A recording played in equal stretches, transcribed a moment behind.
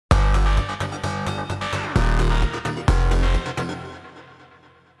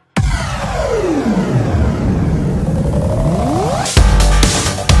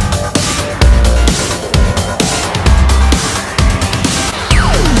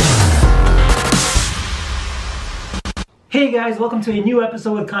Hey guys, welcome to a new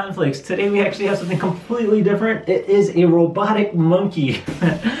episode with Conflicts. Today we actually have something completely different. It is a robotic monkey.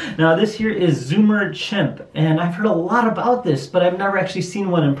 Now this here is Zoomer Chimp, and I've heard a lot about this, but I've never actually seen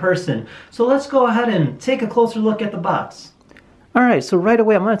one in person. So let's go ahead and take a closer look at the box. Alright, so right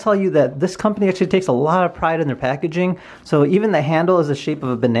away I'm going to tell you that this company actually takes a lot of pride in their packaging. So even the handle is the shape of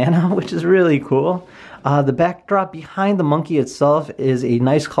a banana, which is really cool. The backdrop behind the monkey itself is a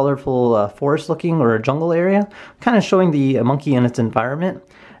nice colorful forest looking or a jungle area, kind of showing the monkey in its environment.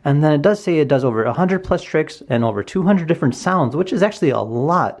 And then it does say it does over 100 plus tricks and over 200 different sounds, which is actually a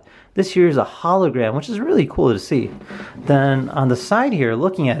lot. This here is a hologram, which is really cool to see. Then on the side here,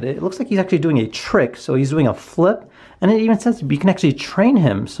 looking at it, it looks like he's actually doing a trick. So he's doing a flip, and it even says you can actually train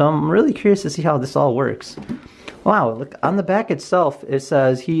him. So I'm really curious to see how this all works. Wow, look, on the back itself, it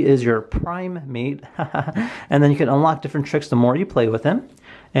says he is your prime mate. And then you can unlock different tricks the more you play with him.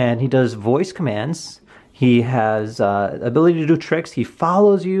 And he does voice commands. He has ability to do tricks. He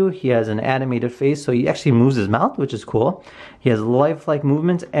follows you. He has an animated face, so he actually moves his mouth, which is cool. He has lifelike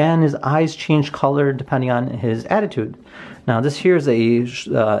movements, and his eyes change color depending on his attitude. Now, this here is a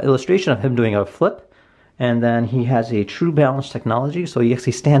illustration of him doing a flip. And then he has a true balance technology, so he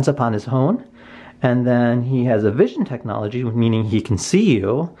actually stands up on his own. And then he has a vision technology, meaning he can see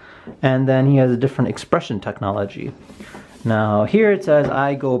you. And then he has a different expression technology. Now here it says,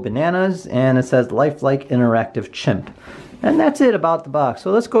 I go bananas, and it says lifelike interactive chimp. And that's it about the box. So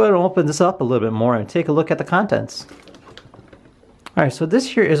let's go ahead and open this up a little bit more and take a look at the contents. Alright, so this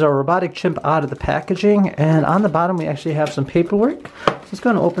here is our robotic chimp out of the packaging. And on the bottom we actually have some paperwork. So let's go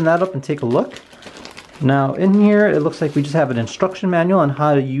ahead and open that up and take a look. Now in here it looks like we just have an instruction manual on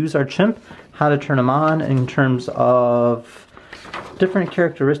how to use our chimp, how to turn him on in terms of different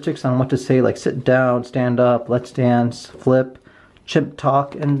characteristics on what to say, like sit down, stand up, let's dance, flip, chimp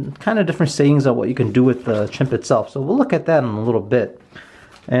talk, and kind of different sayings on what you can do with the chimp itself. So we'll look at that in a little bit.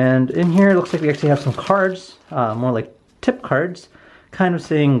 And in here it looks like we actually have some cards, more like tip cards, kind of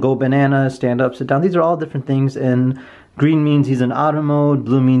saying go banana, stand up, sit down. These are all different things, and green means he's in auto mode,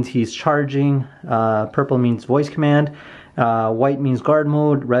 blue means he's charging, purple means voice command, white means guard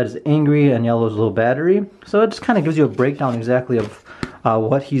mode, red is angry, and yellow is low battery. So it just kind of gives you a breakdown exactly of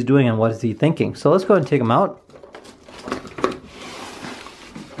what he's doing and what is he thinking. So let's go ahead and take him out.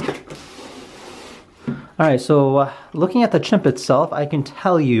 Alright, so looking at the chimp itself, I can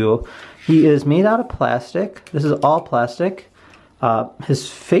tell you he is made out of plastic. This is all plastic. His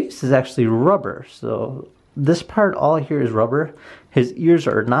face is actually rubber, so this part all here is rubber. His ears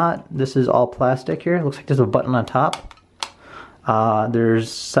are not. This is all plastic here. It looks like there's a button on top. There's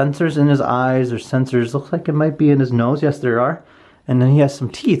sensors in his eyes. There's sensors, looks like it might be in his nose. Yes, there are. And then he has some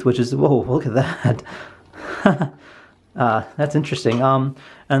teeth, which is, whoa, look at that. That's interesting.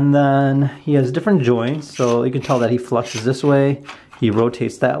 And then he has different joints, so you can tell that he flushes this way, he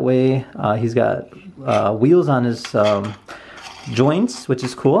rotates that way. He's got wheels on his joints, which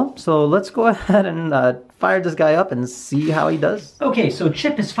is cool. So let's go ahead and fire this guy up and see how he does. Okay, so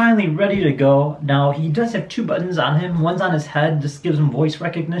Chip is finally ready to go. Now he does have two buttons on him. One's on his head, this gives him voice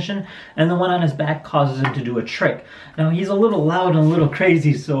recognition, and the one on his back causes him to do a trick. Now he's a little loud and a little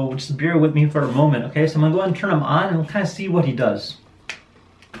crazy, so just bear with me for a moment, okay? So I'm gonna go ahead and turn him on and we'll kind of see what he does.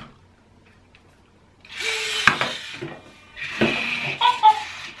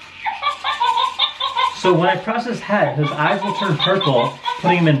 So when I press his head, his eyes will turn purple,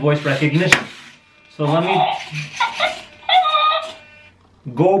 putting him in voice recognition. So let me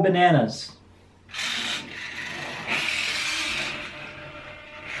go bananas.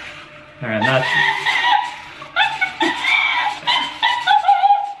 Alright, not.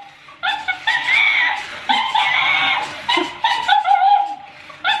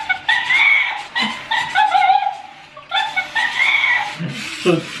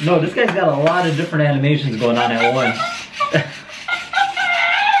 So, no, this guy's got a lot of different animations going on at once.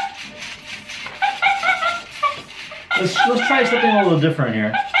 Let's try something a little different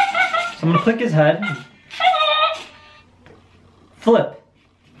here. So I'm going to click his head. Flip.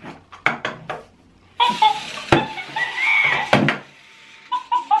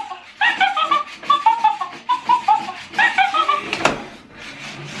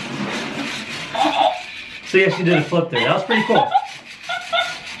 So yes, you did a flip there. That was pretty cool.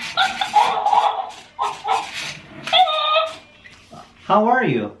 How are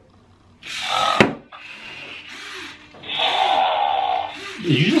you?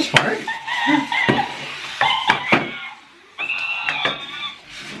 Did you just fart?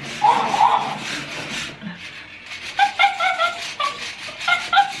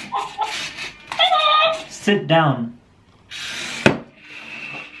 Sit down.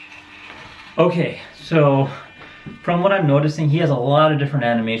 Okay, so From what I'm noticing, he has a lot of different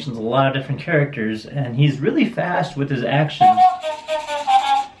animations, a lot of different characters, and he's really fast with his actions.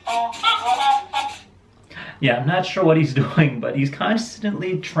 Yeah, I'm not sure what he's doing, but he's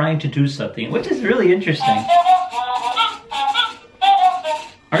constantly trying to do something, which is really interesting.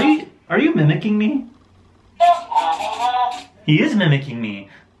 Are you mimicking me? He is mimicking me.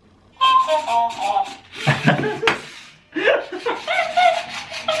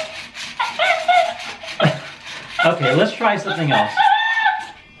 Okay, let's try something else.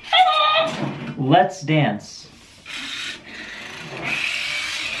 Let's dance.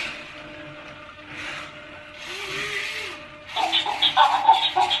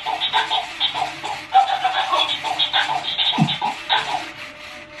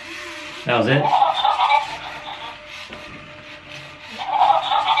 That was it.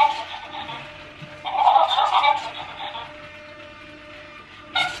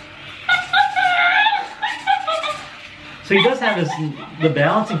 So he does have this, the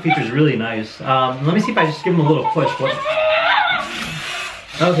balancing feature is really nice. Let me see if I just give him a little push.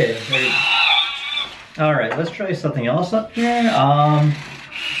 Okay. All right, let's try something else up here.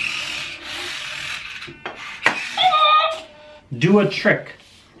 Do a trick.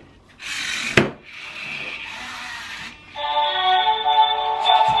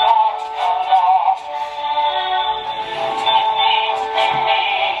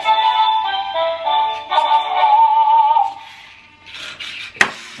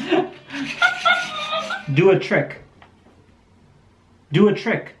 Do a trick. Do a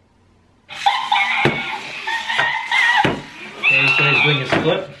trick. Okay, so he's doing his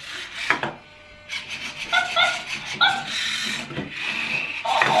flip.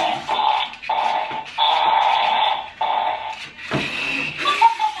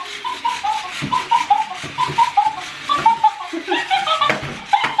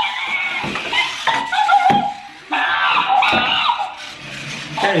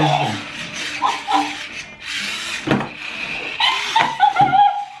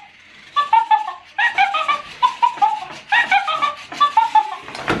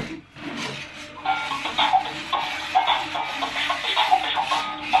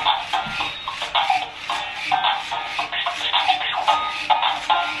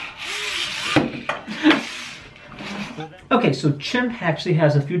 Okay, so Chimp actually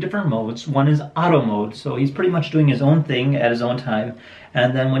has a few different modes. One is auto mode, so he's pretty much doing his own thing at his own time.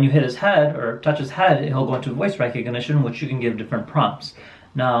 And then when you hit his head or touch his head, he'll go into voice recognition, which you can give different prompts.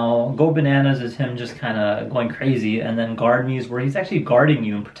 Now, Go Bananas is him just kind of going crazy, and then Guard Me is where he's actually guarding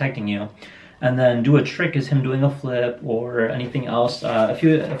you and protecting you. And then Do a Trick is him doing a flip or anything else. A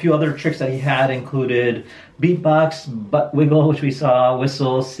few other tricks that he had included beatbox, butt wiggle, which we saw,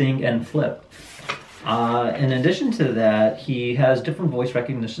 whistle, sing, and flip. In addition to that, he has different voice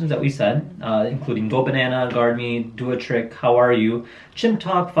recognitions that we said, including Go Banana, Guard Me, Do a Trick, How Are You, Chimp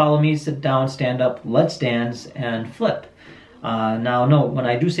Talk, Follow Me, Sit Down, Stand Up, Let's Dance, and Flip. Now note, when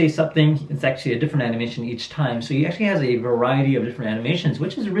I do say something, it's actually a different animation each time, so he actually has a variety of different animations,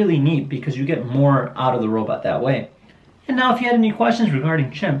 which is really neat because you get more out of the robot that way. And now if you had any questions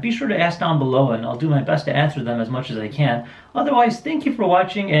regarding Chimp, be sure to ask down below and I'll do my best to answer them as much as I can. Otherwise, thank you for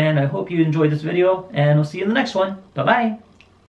watching and I hope you enjoyed this video and we'll see you in the next one. Bye-bye!